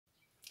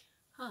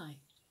Hi,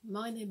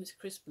 my name is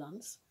Chris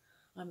Blance.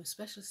 I'm a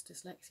specialist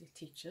dyslexia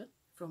teacher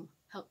from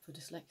Help for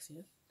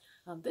Dyslexia,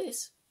 and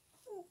this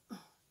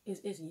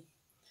is Izzy.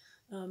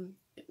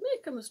 It may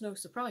come as no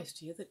surprise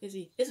to you that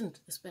Izzy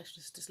isn't a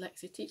specialist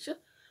dyslexia teacher,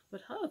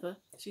 but however,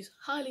 she's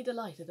highly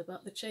delighted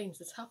about the change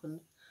that's happened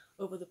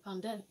over the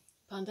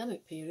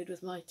pandemic period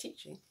with my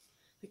teaching,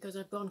 because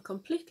I've gone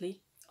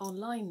completely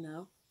online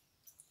now,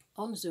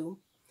 on Zoom,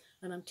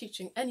 and I'm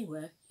teaching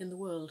anywhere in the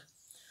world.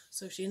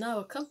 So she now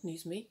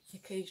accompanies me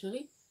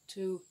occasionally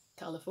to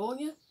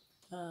California,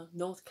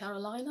 North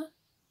Carolina,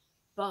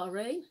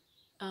 Bahrain,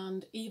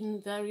 and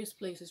even various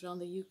places around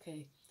the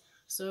UK.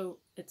 So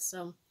it's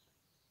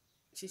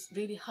she's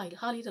really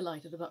highly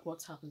delighted about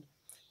what's happened.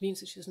 It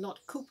means that she's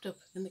not cooped up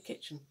in the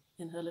kitchen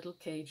in her little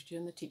cage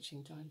during the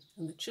teaching time,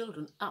 and the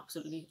children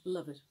absolutely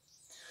love it.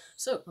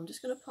 So I'm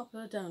just going to pop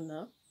her down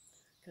now,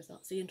 because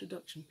that's the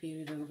introduction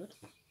period over.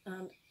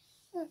 And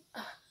there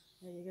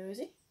you go,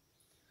 Izzy.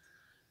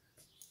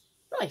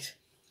 Right.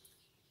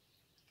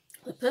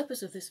 The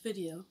purpose of this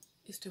video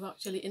is to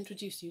actually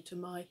introduce you to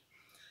my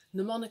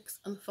Mnemonics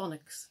and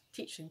Phonics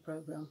teaching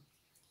program,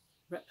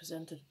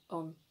 represented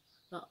on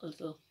that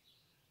little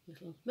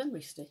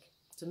memory stick.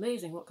 It's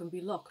amazing what can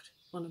be locked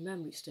on a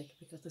memory stick,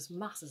 because there's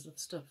masses of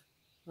stuff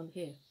on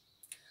here.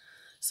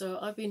 So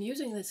I've been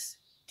using this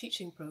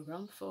teaching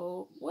program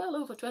for well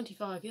over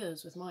 25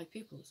 years with my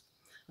pupils,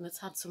 and it's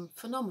had some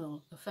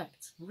phenomenal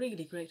effects,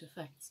 really great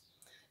effects.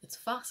 It's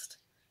fast,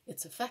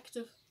 it's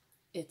effective,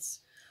 it's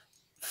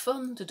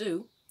fun to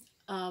do,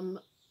 and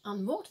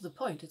more to the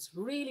point, it's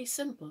really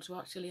simple to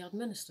actually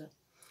administer.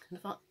 In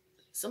fact,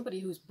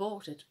 somebody who's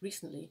bought it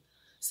recently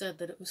said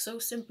that it was so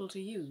simple to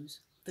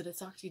use that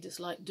it's actually just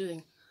like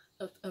doing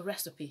a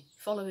recipe,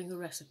 following a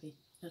recipe.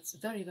 It's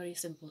very, very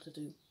simple to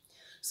do.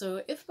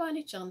 So if by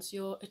any chance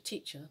you're a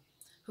teacher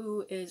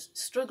who is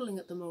struggling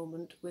at the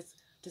moment with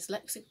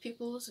dyslexic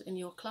pupils in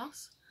your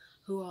class,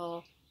 who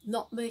are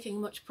not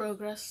making much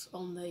progress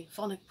on the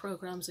phonic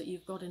programs that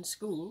you've got in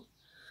school,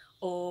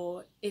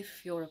 or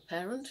if you're a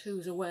parent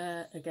who's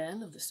aware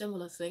again of the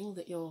similar thing,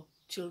 that your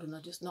children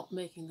are just not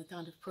making the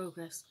kind of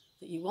progress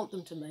that you want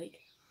them to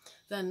make,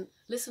 then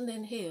listen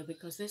in here,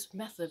 because this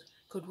method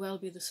could well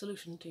be the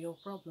solution to your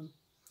problem.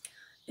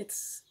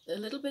 It's a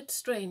little bit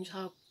strange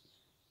how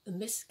the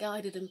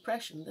misguided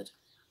impression that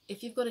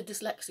if you've got a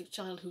dyslexic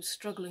child who's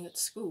struggling at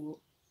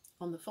school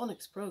on the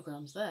phonics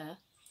programs there,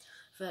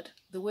 that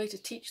the way to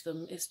teach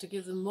them is to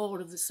give them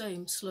more of the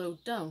same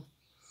slowed down.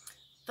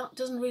 That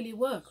doesn't really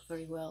work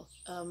very well.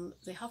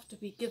 They have to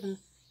be given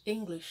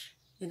English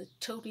in a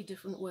totally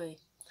different way,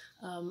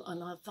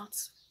 and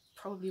that's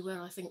probably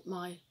where I think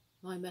my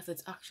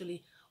methods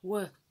actually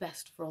work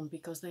best from,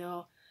 because they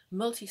are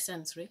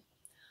multisensory.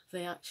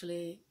 They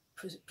actually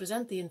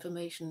present the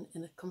information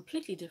in a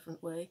completely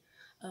different way,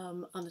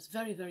 and it's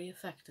very, very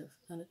effective,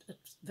 and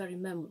it's very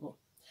memorable.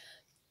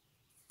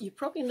 You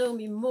probably know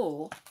me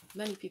more,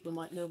 many people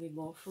might know me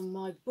more, from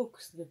my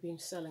books that I've been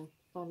selling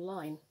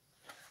online.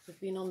 They've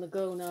been on the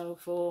go now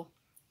for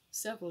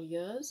several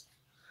years,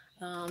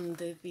 and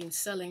they've been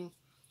selling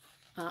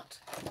at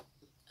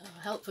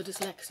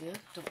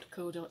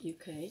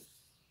helpfordyslexia.co.uk,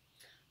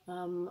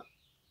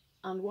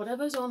 and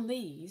whatever's on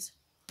these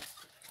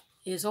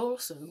is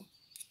also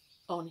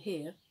on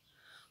here,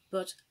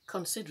 but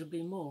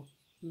considerably more,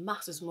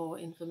 masses more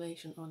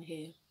information on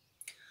here.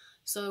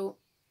 So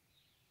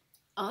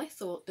I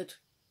thought that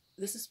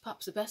this is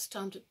perhaps the best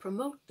time to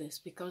promote this,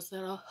 because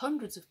there are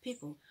hundreds of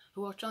people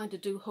who are trying to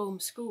do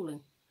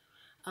homeschooling.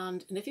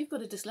 And if you've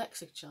got a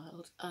dyslexic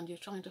child and you're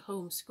trying to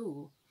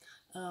homeschool,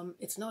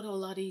 it's not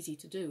all that easy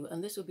to do.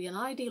 And this would be an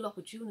ideal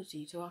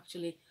opportunity to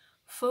actually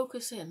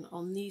focus in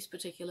on these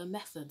particular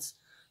methods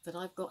that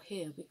I've got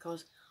here,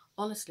 because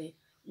honestly,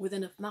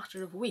 within a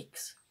matter of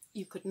weeks,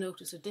 you could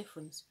notice a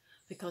difference.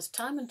 Because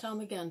time and time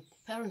again,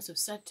 parents have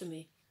said to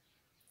me,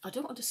 I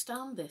don't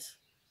understand this.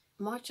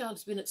 My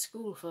child's been at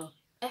school for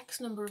X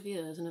number of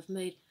years and have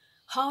made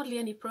hardly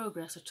any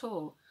progress at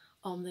all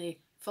on the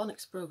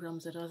phonics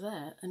programs that are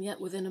there, and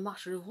yet within a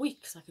matter of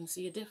weeks I can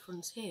see a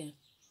difference here.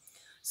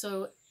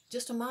 So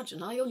just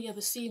imagine, I only ever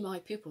see my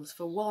pupils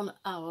for 1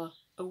 hour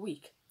a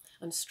week,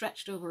 and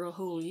stretched over a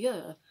whole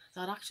year,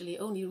 that actually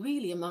only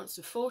really amounts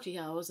to 40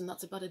 hours, and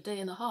that's about a day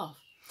and a half.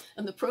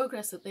 And the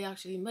progress that they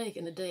actually make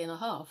in a day and a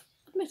half,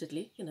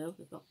 admittedly, you know,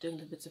 we've got doing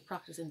little bits of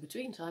practice in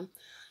between time.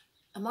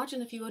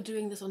 Imagine if you were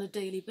doing this on a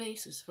daily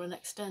basis for an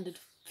extended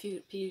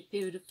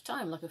period of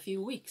time, like a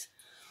few weeks.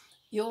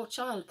 Your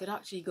child could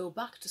actually go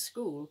back to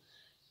school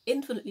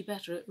infinitely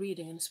better at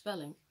reading and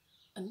spelling,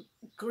 and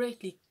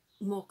greatly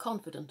more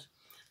confident.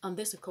 And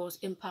this, of course,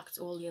 impacts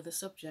all the other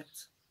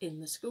subjects in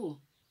the school.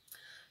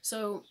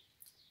 So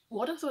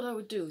what I thought I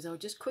would do is I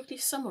would just quickly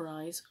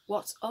summarise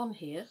what's on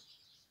here,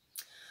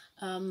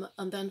 and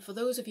then for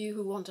those of you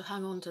who want to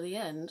hang on to the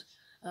end,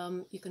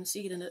 you can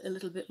see it in a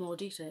little bit more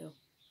detail.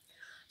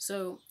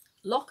 So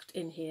locked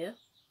in here,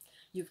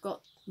 you've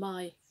got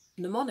my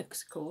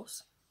mnemonics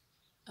course,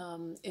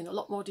 in a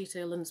lot more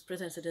detail than is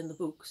presented in the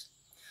books.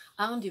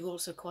 And you've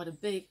also quite a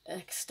big,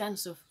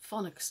 extensive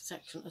phonics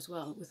section as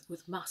well,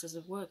 with masses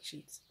of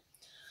worksheets.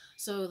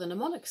 So the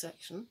mnemonic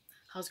section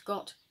has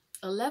got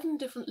 11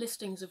 different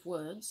listings of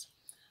words,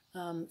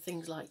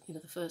 things like, you know,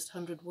 the first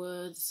 100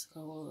 words,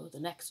 or the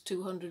next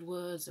 200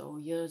 words, or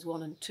years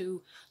 1 and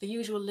 2, the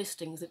usual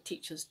listings that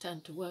teachers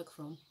tend to work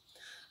from.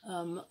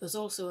 There's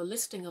also a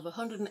listing of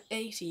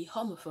 180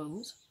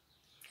 homophones,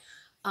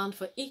 and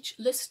for each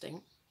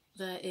listing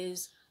there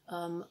is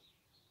a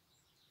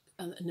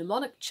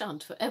mnemonic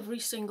chant for every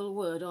single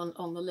word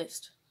on the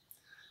list.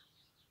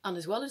 And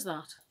as well as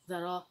that,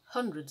 there are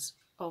hundreds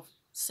of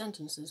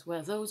sentences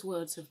where those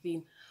words have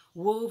been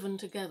woven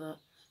together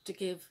to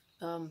give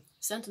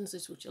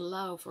sentences which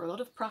allow for a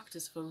lot of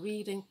practice for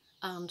reading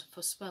and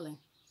for spelling.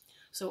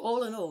 So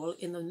all in all,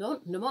 in the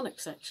mnemonic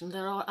section,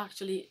 there are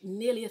actually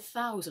nearly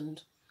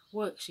 1,000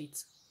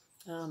 worksheets,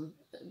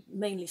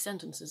 mainly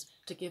sentences,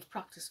 to give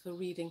practice for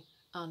reading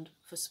and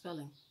for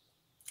spelling.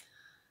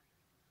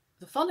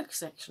 The phonics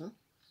section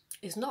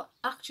is not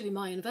actually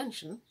my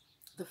invention.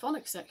 The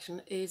phonics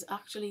section is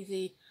actually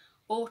the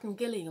Orton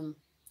Gillingham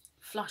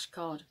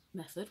flashcard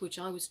method, which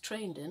I was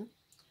trained in,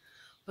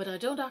 but I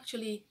don't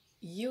actually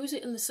use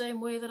it in the same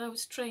way that I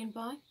was trained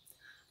by.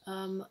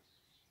 And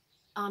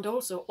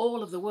also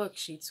all of the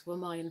worksheets were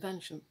my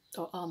invention,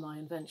 or are my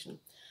invention.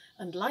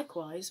 And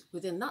likewise,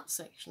 within that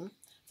section,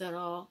 there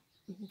are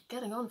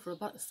getting on for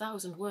about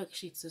 1,000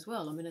 worksheets as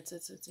well. I mean, it's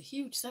a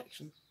huge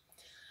section.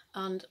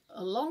 And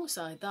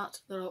alongside that,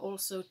 there are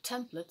also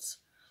templates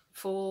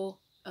for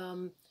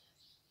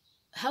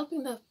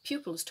helping the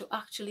pupils to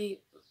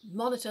actually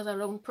monitor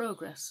their own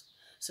progress.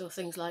 So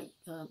things like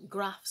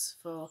graphs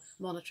for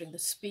monitoring the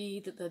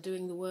speed that they're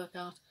doing the work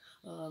at,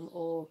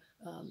 or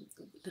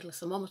little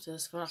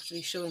thermometers for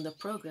actually showing the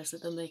progress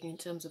that they're making in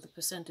terms of the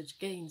percentage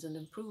gains and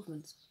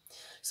improvements.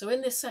 So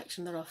in this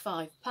section there are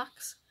 5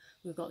 packs.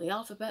 We've got the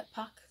alphabet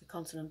pack, the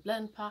consonant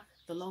blend pack,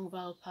 the long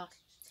vowel pack,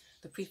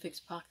 the prefix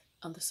pack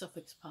and the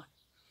suffix pack.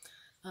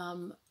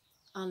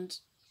 And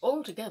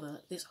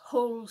altogether this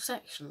whole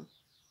section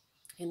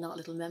in that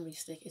little memory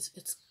stick,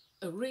 it's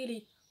a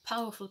really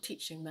powerful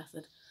teaching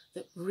method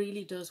that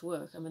really does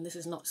work. I mean, this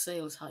is not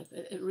sales hype,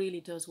 it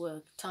really does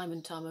work. Time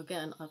and time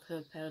again I've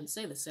heard parents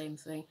say the same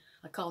thing.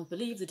 I can't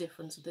believe the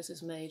difference that this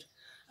has made.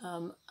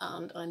 And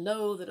I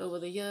know that over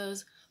the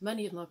years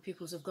many of my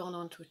pupils have gone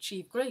on to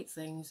achieve great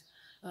things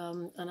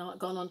and have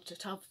gone on to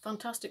have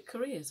fantastic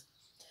careers.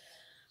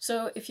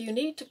 So if you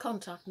need to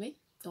contact me,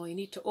 or you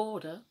need to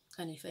order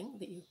anything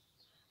that you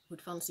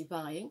would fancy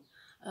buying,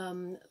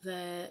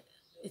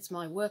 it's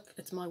my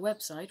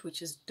website,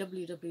 which is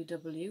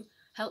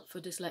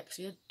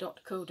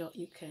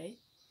www.helpfordyslexia.co.uk.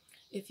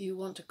 If you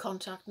want to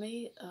contact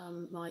me,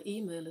 my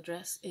email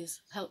address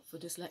is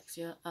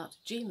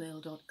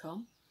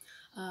helpfordyslexia@gmail.com,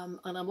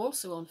 and I'm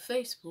also on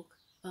Facebook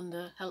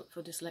under Help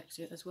for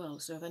Dyslexia as well.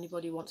 So if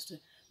anybody wants to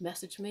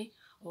message me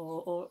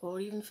or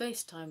even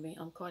FaceTime me,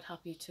 I'm quite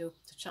happy to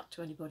chat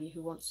to anybody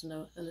who wants to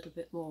know a little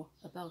bit more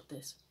about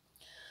this.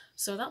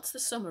 So that's the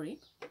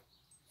summary.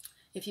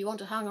 If you want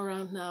to hang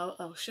around now,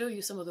 I'll show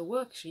you some of the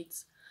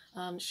worksheets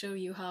and show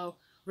you how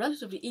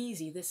relatively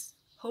easy this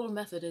whole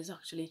method is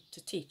actually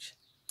to teach.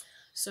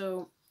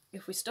 So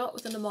if we start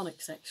with the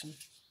mnemonic section,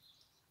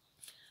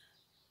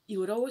 you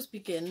would always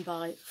begin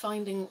by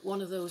finding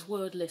one of those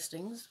word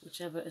listings,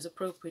 whichever is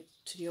appropriate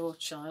to your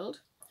child.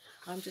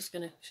 I'm just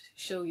going to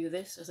show you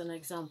this as an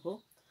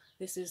example.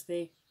 This is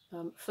the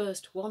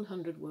first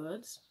 100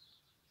 words,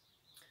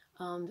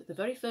 and the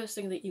very first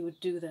thing that you would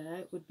do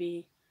there would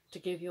be to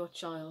give your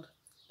child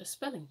a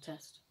spelling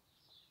test.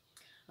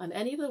 And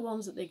any of the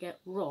ones that they get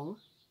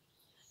wrong,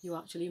 you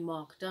actually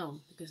mark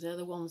down, because they're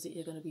the ones that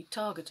you're going to be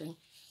targeting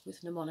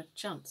with mnemonic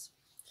chants.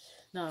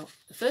 Now,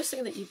 the first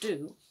thing that you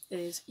do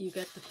is you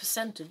get the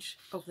percentage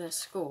of their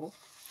score,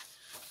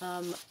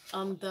 and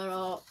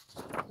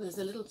there's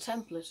a little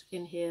template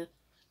in here.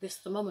 This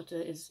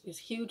thermometer is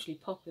hugely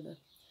popular,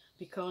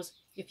 because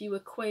if you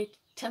equate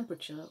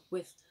temperature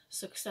with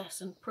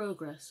success and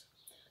progress,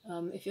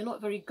 if you're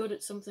not very good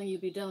at something, you'll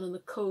be down in the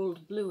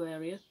cold blue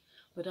area,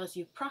 but as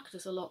you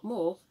practice a lot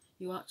more,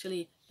 you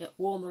actually get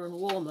warmer and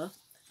warmer,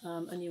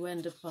 and you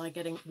end up by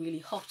getting really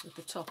hot at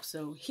the top.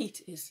 So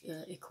heat is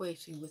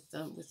equating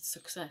with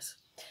success.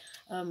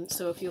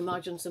 So if you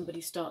imagine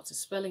somebody starts a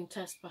spelling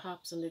test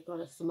perhaps, and they've got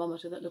a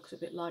thermometer that looks a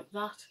bit like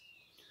that,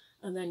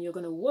 and then you're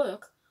going to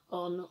work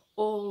on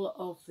all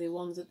of the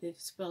ones that they've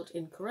spelt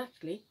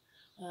incorrectly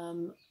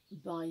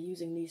by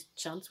using these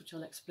chants, which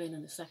I'll explain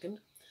in a second.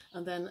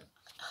 And then,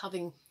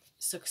 having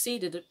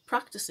succeeded at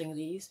practicing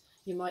these,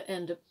 you might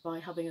end up by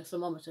having a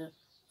thermometer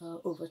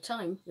over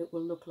time that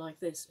will look like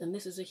this. And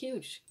this is a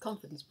huge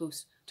confidence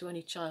boost to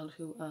any child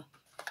who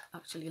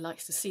actually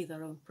likes to see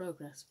their own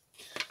progress.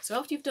 So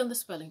after you've done the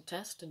spelling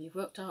test and you've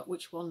worked out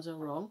which ones are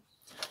wrong,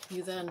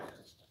 you then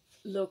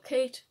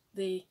locate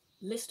the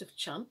list of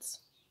chants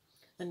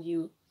and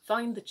you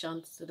find the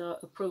chants that are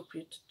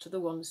appropriate to the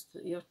ones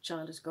that your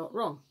child has got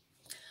wrong.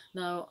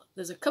 Now,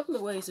 there's a couple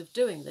of ways of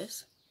doing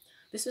this.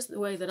 This is the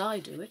way that I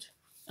do it.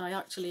 I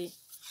actually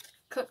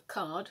cut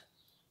card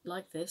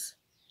like this,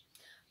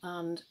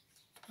 and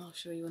I'll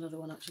show you another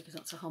one actually because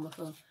that's a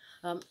homophone.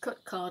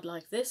 Cut card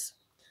like this,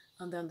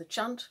 and then the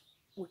chant,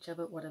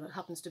 whatever it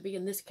happens to be.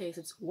 In this case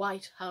it's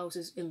white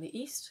houses in the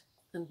east,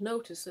 and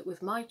notice that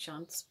with my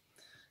chants,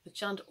 the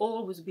chant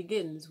always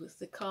begins with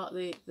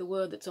the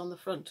word that's on the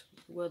front,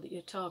 the word that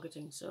you're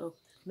targeting, so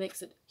it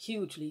makes it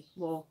hugely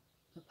more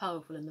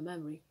powerful in the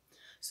memory.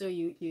 So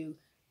you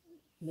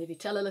maybe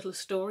tell a little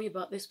story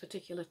about this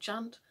particular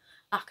chant,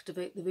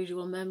 activate the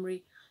visual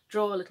memory,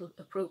 draw a little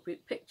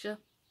appropriate picture,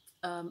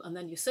 and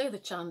then you say the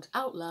chant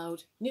out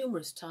loud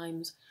numerous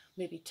times,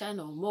 maybe 10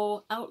 or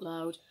more out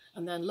loud,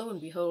 and then lo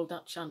and behold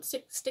that chant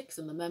sticks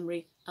in the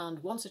memory, and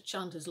once a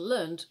chant is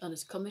learned and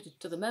is committed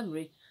to the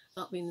memory,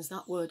 that means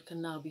that word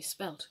can now be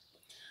spelt.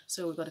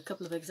 So we've got a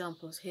couple of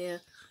examples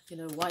here, you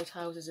know, white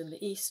houses in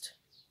the east,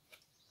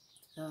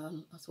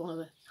 that's one of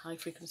the high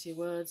frequency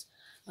words,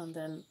 and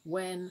then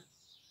when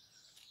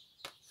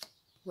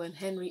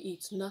Henry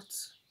eats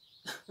nuts.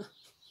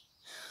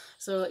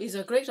 So these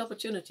are great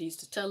opportunities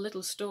to tell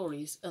little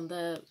stories, and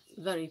they're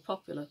very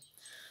popular.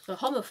 For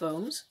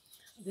homophones,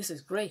 this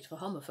is great for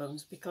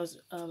homophones because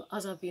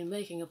as I've been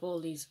making up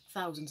all these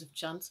thousands of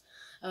chants,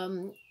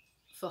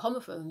 for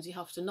homophones you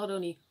have to not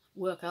only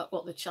work out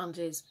what the chant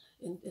is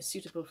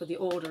suitable for the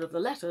order of the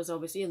letters,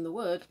 obviously, in the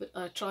word, but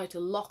I try to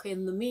lock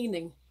in the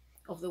meaning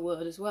of the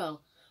word as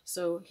well.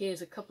 So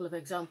here's a couple of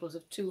examples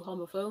of two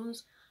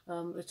homophones.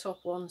 The top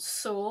one,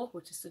 soar,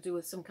 which is to do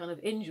with some kind of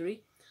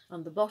injury,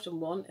 and the bottom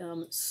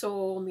one,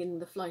 soar, meaning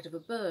the flight of a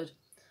bird.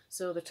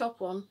 So the top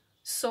one,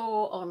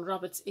 soar on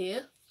rabbit's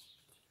ear.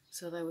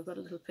 So there we've got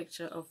a little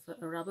picture of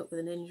a rabbit with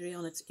an injury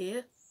on its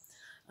ear.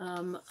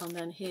 And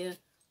then here,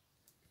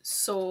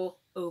 soar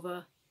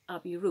over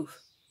Abbey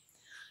roof.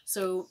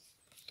 So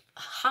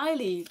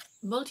highly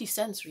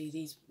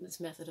multisensory this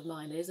method of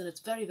mine is, and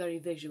it's very, very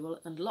visual,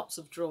 and lots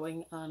of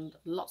drawing and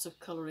lots of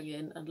colouring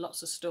in and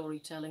lots of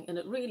storytelling, and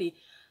it really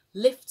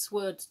lifts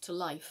words to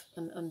life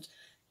and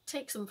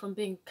takes them from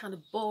being kind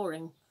of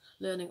boring,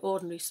 learning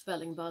ordinary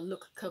spelling by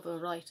look, cover,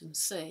 write and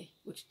say,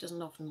 which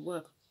doesn't often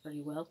work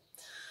very well,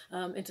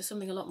 into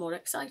something a lot more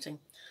exciting.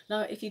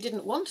 Now, if you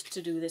didn't want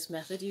to do this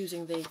method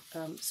using the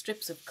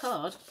strips of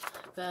card,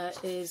 there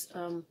is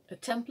a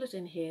template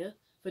in here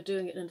for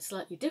doing it in a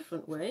slightly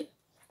different way,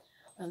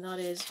 and that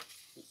is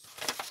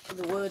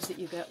the words that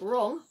you get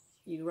wrong,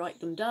 you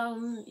write them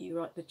down, you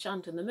write the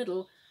chant in the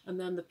middle, and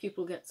then the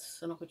pupil gets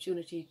an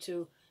opportunity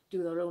to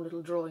do their own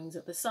little drawings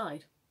at the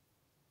side.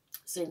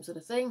 Same sort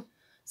of thing,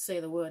 say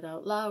the word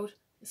out loud,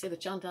 say the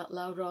chant out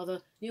loud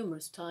rather,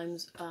 numerous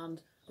times,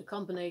 and the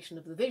combination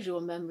of the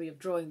visual memory of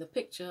drawing the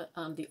picture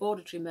and the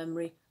auditory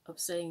memory of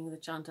saying the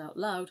chant out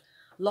loud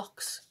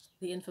locks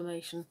the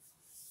information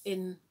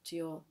into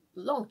your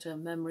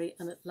long-term memory,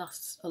 and it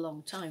lasts a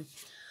long time.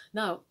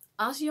 Now,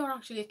 as you're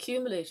actually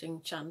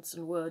accumulating chants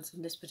and words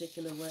in this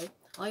particular way,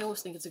 I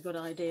always think it's a good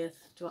idea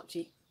to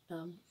actually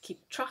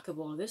keep track of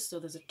all of this. So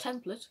there's a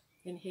template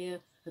in here,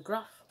 a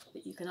graph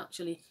that you can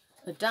actually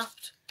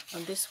adapt,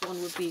 and this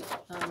one would be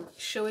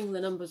showing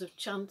the numbers of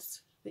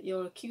chants that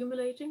you're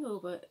accumulating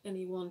over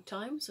any one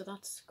time, so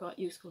that's quite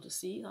useful to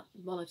see. That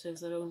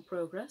monitors their own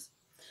progress.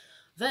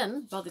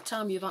 Then, by the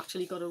time you've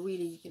actually got a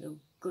really,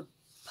 good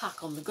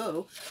pack on the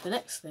go, the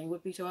next thing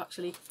would be to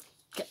actually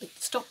get the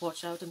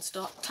stopwatch out and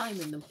start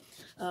timing them.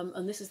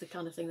 And this is the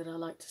kind of thing that I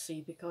like to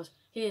see, because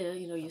here,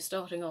 you're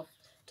starting off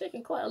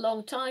taking quite a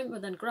long time,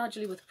 and then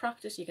gradually with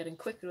practice you're getting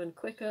quicker and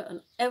quicker,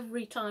 and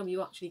every time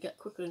you actually get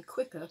quicker and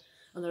quicker,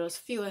 and there are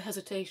fewer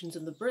hesitations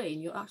in the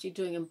brain, you're actually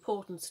doing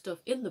important stuff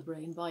in the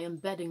brain by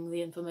embedding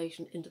the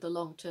information into the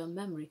long-term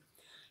memory.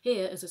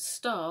 Here is a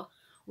star,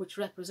 which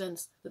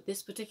represents that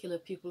this particular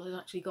pupil has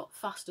actually got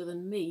faster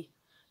than me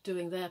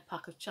doing their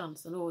pack of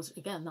chants, and always,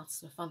 again,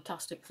 that's a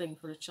fantastic thing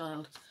for a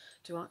child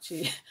to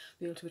actually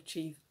be able to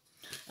achieve.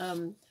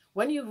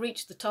 When you've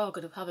reached the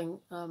target of having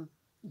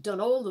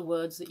done all the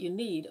words that you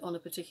need on a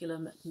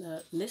particular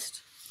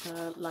list,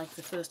 like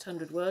the first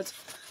 100 words,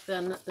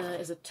 then there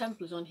is a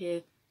template on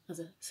here as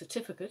a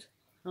certificate,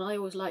 and I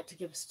always like to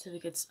give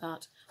certificates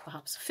at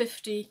perhaps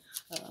 50,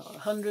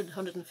 100,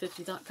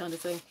 150, that kind of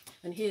thing.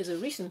 And here's a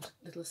recent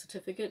little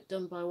certificate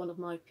done by one of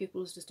my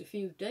pupils just a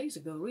few days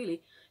ago,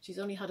 really. She's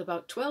only had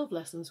about 12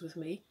 lessons with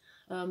me,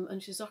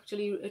 and she's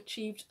actually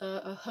achieved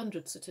a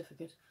 100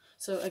 certificate.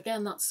 So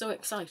again, that's so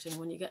exciting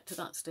when you get to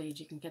that stage.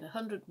 You can get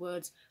 100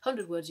 words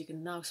you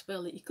can now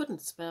spell that you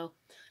couldn't spell,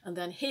 and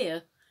then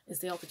here is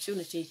the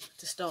opportunity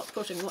to start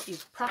putting what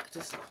you've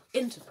practiced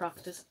into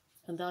practice,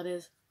 and that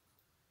is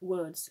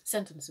words,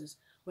 sentences,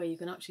 where you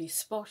can actually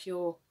spot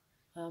your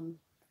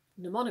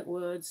mnemonic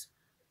words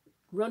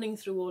running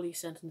through all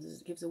these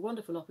sentences. It gives a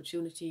wonderful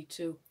opportunity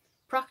to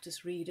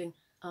practice reading,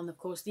 and of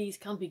course these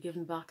can be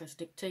given back as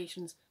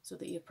dictations so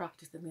that you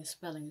practice them in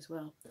spelling as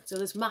well. So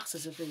there's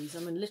masses of these. I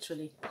mean,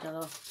 literally there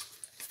are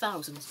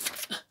thousands,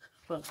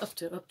 well, up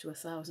to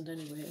 1,000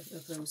 anyway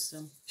of those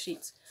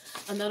sheets.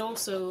 And then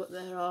also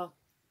there are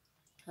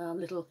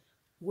little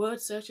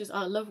word searches.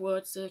 I love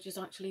word searches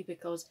actually,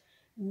 because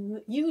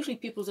usually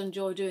people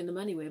enjoy doing them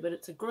anyway, but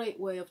it's a great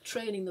way of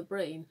training the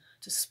brain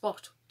to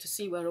spot, to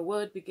see where a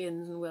word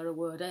begins and where a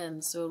word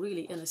ends. So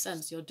really, in a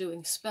sense, you're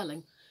doing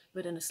spelling,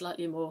 but in a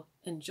slightly more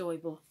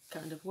enjoyable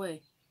kind of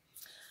way.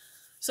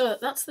 So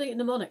that's the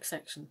mnemonic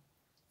section.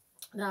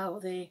 Now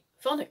the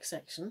phonics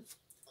section,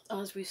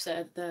 as we've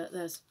said,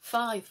 there's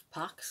 5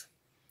 packs: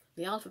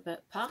 the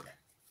alphabet pack,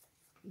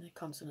 the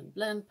consonant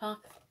blend pack,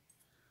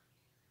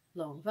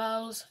 long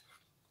vowels,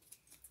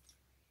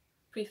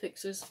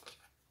 prefixes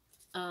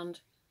and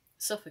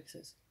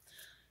suffixes.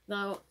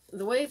 Now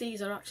the way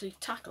these are actually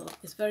tackled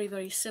is very,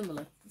 very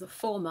similar. The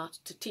format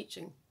to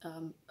teaching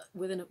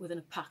within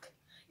a pack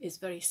is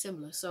very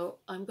similar. So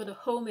I'm going to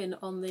home in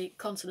on the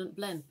consonant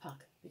blend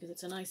pack because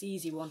it's a nice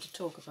easy one to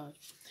talk about.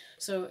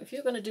 So if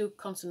you're going to do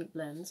consonant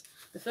blends,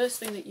 the first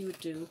thing that you would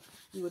do,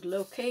 you would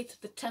locate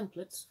the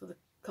templates for the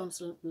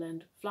consonant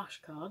blend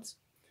flashcards,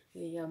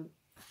 the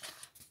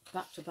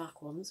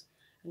back-to-back ones,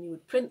 and you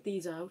would print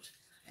these out.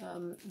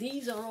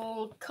 These are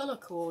all colour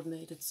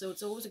coordinated, so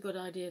it's always a good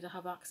idea to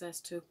have access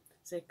to,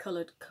 say,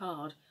 coloured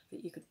card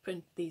that you could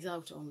print these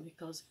out on,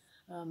 because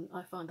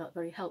I find that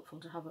very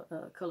helpful to have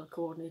a colour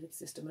coordinated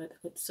system, and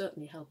it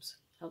certainly helps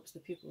the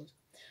pupils.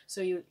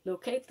 So you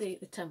locate the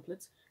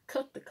templates,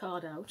 cut the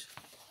card out,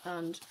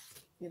 and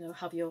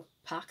have your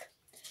pack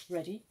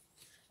ready,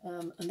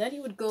 and then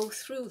you would go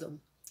through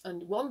them,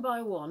 and one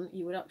by one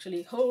you would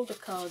actually hold the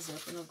cards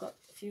up, and I've got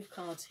a few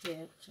cards here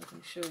which I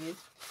can show you.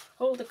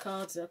 Hold the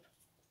cards up,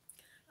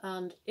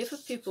 and if a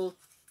pupil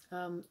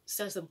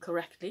says them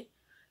correctly,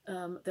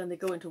 then they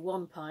go into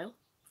one pile.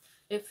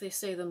 If they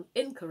say them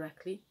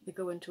incorrectly, they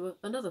go into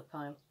another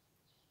pile.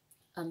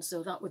 And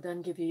so that would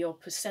then give you your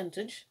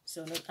percentage.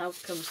 So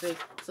out comes the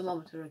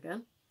thermometer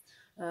again.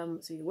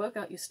 So you work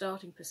out your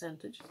starting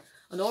percentage,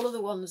 and all of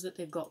the ones that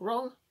they've got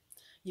wrong,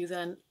 you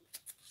then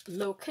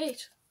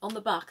locate on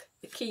the back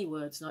the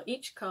keywords. Now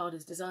each card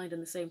is designed in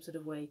the same sort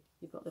of way.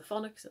 You've got the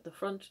phonics at the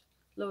front,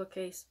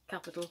 lowercase,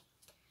 capital,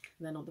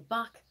 and then on the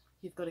back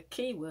you've got a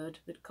keyword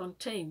that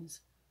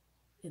contains,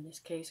 in this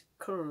case,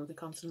 cur, the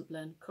consonant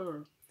blend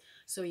cur.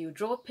 So you would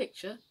draw a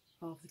picture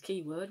of the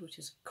keyword, which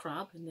is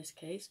crab in this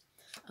case,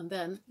 and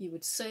then you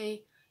would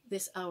say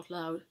this out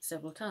loud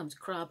several times: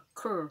 crab,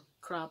 cur,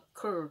 crab,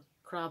 cur,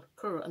 crab,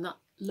 cur, and that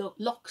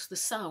locks the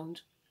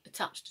sound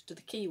attached to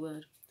the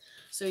keyword.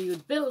 So you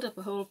would build up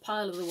a whole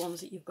pile of the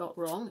ones that you've got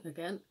wrong.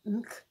 Again,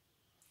 nk,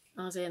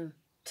 as in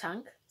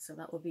tank, so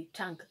that would be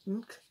tank,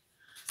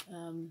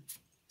 nk.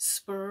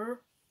 Spur,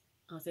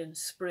 as in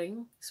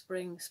spring,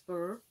 spring,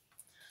 spur.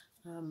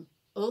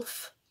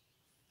 Ulf,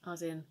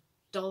 as in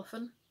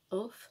dolphin,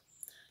 ulf.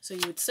 So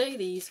you would say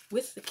these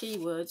with the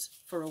keywords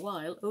for a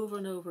while, over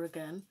and over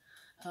again,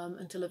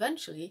 until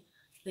eventually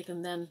they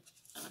can then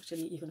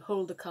actually, you can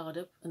hold the card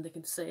up and they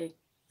can say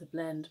the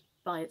blend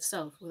by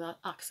itself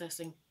without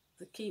accessing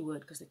the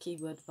keyword, because the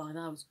keyword by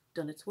now has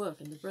done its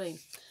work in the brain.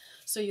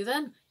 So you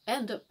then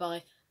end up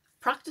by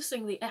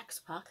practicing the X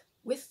pack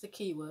with the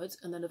keywords,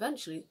 and then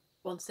eventually,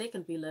 once they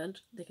can be learned,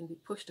 they can be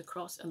pushed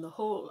across, and the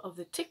whole of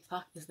the tick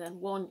pack is then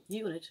one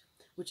unit,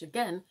 which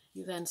again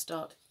you then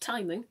start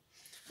timing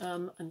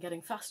and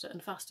getting faster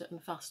and faster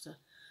and faster.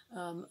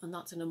 And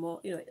that's in a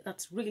more,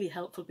 that's really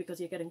helpful, because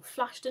you're getting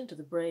flashed into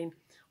the brain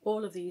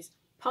all of these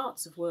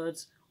parts of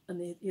words,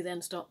 and you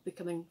then start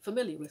becoming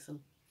familiar with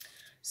them.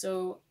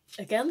 So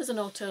again, there's an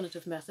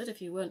alternative method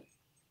if you weren't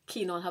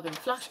keen on having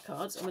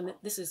flashcards. I mean,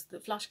 the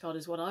flashcard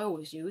is what I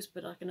always use,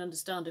 but I can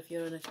understand if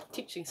you're in a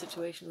teaching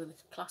situation with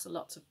a class of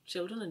lots of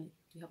children and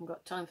you haven't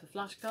got time for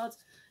flashcards,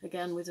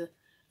 again with a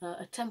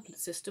template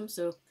system.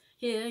 So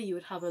here you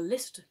would have a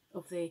list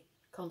of the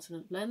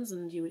consonant blends,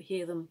 and you would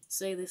hear them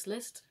say this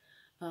list,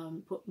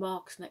 put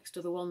marks next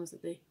to the ones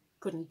that they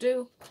couldn't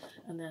do,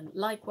 and then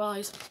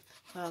likewise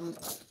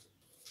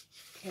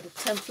get a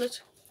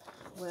template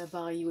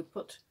whereby you would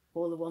put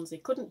all the ones they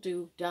couldn't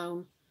do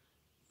down,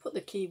 put the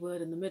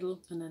keyword in the middle,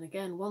 and then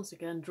again, once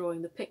again,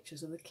 drawing the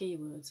pictures of the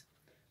keywords.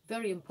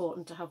 Very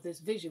important to have this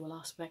visual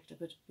aspect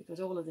of it, because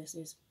all of this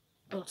is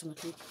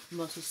ultimately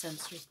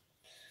multisensory.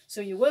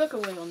 So you work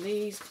away on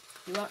these,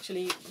 you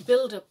actually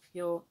build up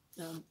your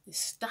this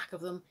stack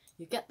of them,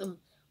 you get them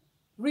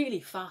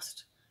really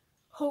fast,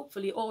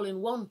 hopefully all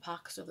in one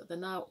pack, so that they're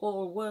now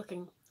all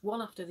working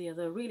one after the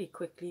other really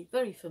quickly,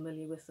 very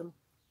familiar with them,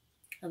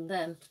 and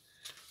then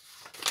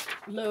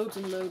loads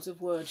and loads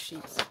of word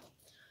sheets.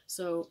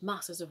 So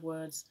masses of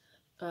words.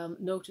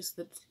 Notice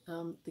that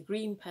the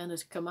green pen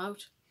has come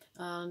out,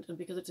 and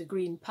because it's a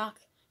green pack,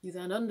 you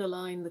then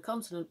underline the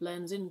consonant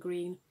blends in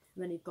green,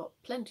 and then you've got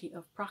plenty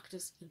of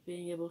practice at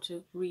being able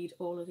to read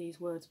all of these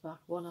words back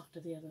one after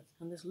the other.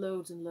 And there's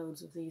loads and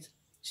loads of these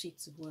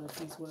sheets of words,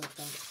 these word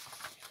banks.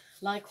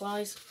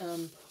 Likewise,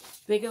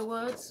 bigger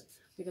words,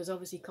 because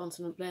obviously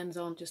consonant blends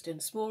aren't just in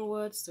small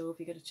words, so if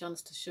you get a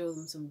chance to show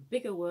them some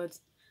bigger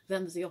words,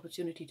 then there's the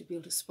opportunity to be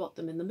able to spot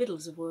them in the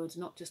middles of words,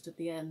 not just at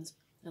the ends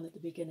and at the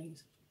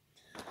beginnings.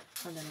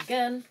 And then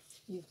again,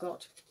 you've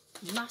got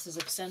masses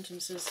of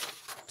sentences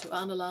to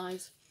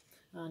analyse,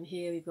 and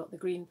here you've got the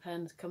green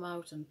pens come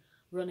out and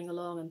running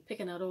along and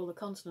picking out all the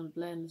consonant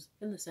blends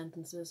in the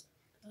sentences,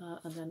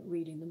 and then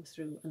reading them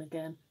through, and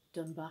again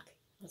done back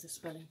as a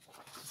spelling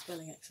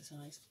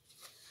exercise.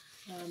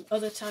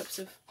 Other types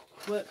of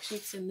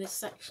worksheets in this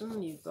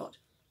section, you've got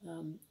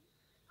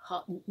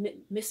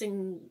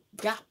missing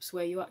gaps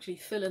where you actually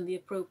fill in the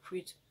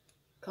appropriate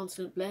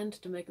consonant blend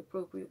to make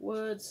appropriate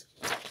words.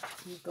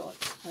 You've got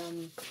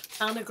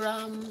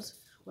anagrams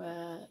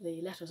where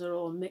the letters are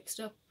all mixed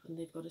up and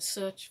they've got to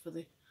search for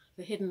the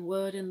hidden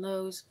word in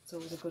those. It's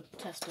always a good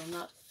test on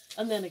that.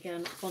 And then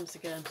again, once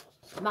again,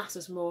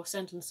 masses more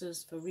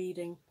sentences for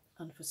reading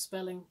and for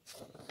spelling.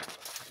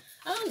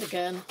 And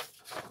again,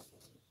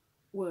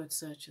 word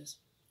searches.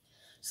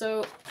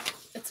 So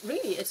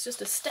it's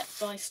just a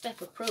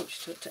step-by-step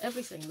approach to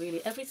everything,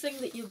 really.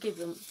 Everything that you give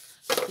them,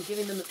 you're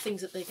giving them the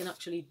things that they can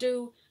actually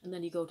do, and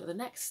then you go to the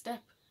next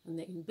step and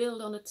they can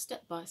build on it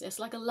step by step. It's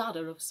like a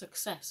ladder of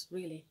success,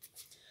 really.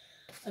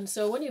 And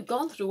so when you've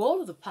gone through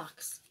all of the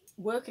packs,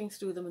 working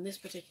through them in this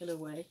particular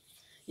way,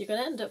 you can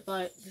end up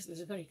by, this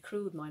is a very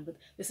crude mind, but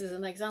this is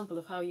an example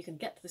of how you can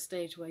get to the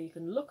stage where you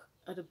can look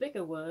at a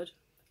bigger word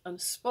and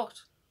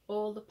spot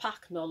all the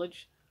pack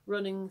knowledge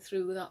running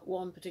through that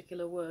one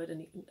particular word,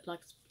 and you can,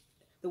 like,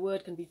 the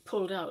word can be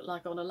pulled out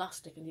like on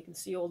elastic, and you can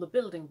see all the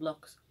building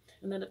blocks,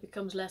 and then it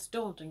becomes less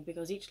daunting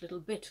because each little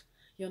bit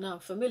you're now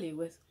familiar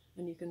with,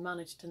 and you can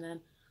manage to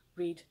then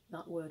read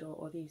that word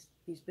or these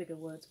bigger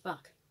words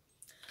back.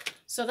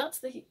 So that's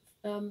the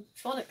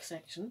phonics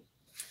section.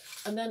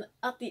 And then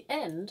at the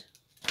end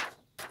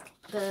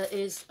there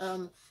is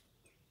a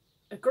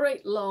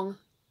great long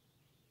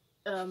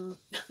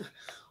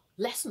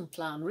lesson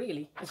plan,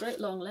 really, a great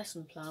long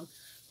lesson plan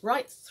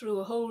right through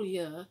a whole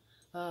year,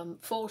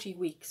 40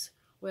 weeks,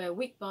 where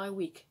week by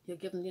week you're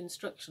given the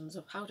instructions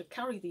of how to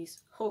carry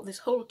this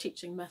whole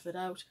teaching method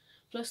out,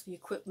 plus the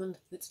equipment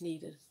that's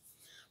needed.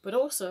 But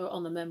also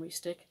on the memory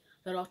stick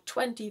there are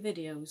 20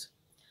 videos.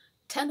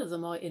 10 of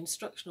them are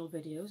instructional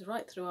videos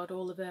right throughout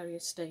all the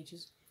various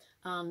stages,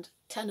 and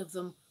 10 of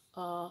them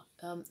are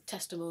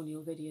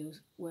testimonial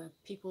videos where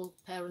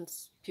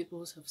parents,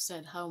 pupils have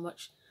said how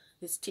much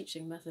this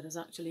teaching method has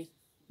actually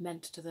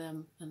meant to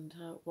them and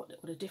what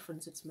a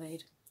difference it's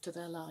made to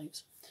their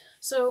lives.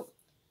 So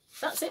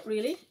that's it,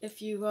 really.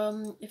 If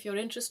you're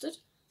interested,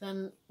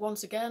 then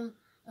once again,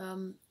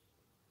 the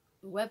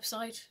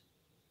website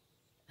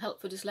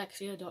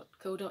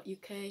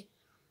helpfordyslexia.co.uk,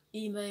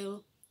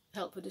 email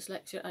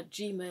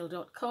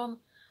helpfordyslexia@gmail.com,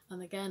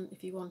 and again,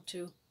 if you want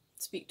to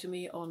speak to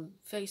me on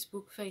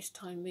Facebook,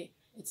 FaceTime me,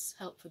 it's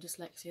Help for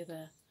Dyslexia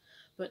there.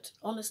 But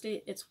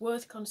honestly, it's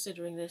worth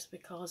considering this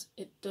because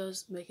it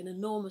does make an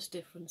enormous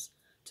difference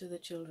to the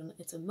children.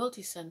 It's a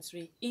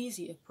multisensory,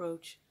 easy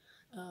approach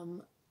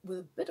with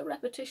a bit of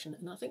repetition,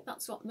 and I think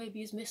that's what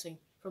maybe is missing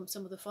from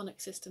some of the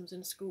phonics systems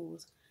in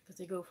schools, because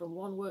they go from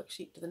one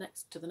worksheet to the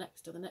next, to the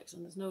next, to the next,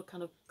 and there's no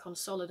kind of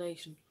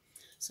consolidation.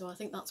 So I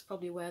think that's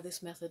probably where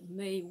this method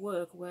may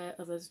work where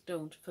others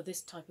don't for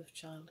this type of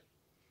child.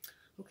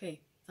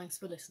 Okay, thanks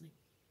for listening.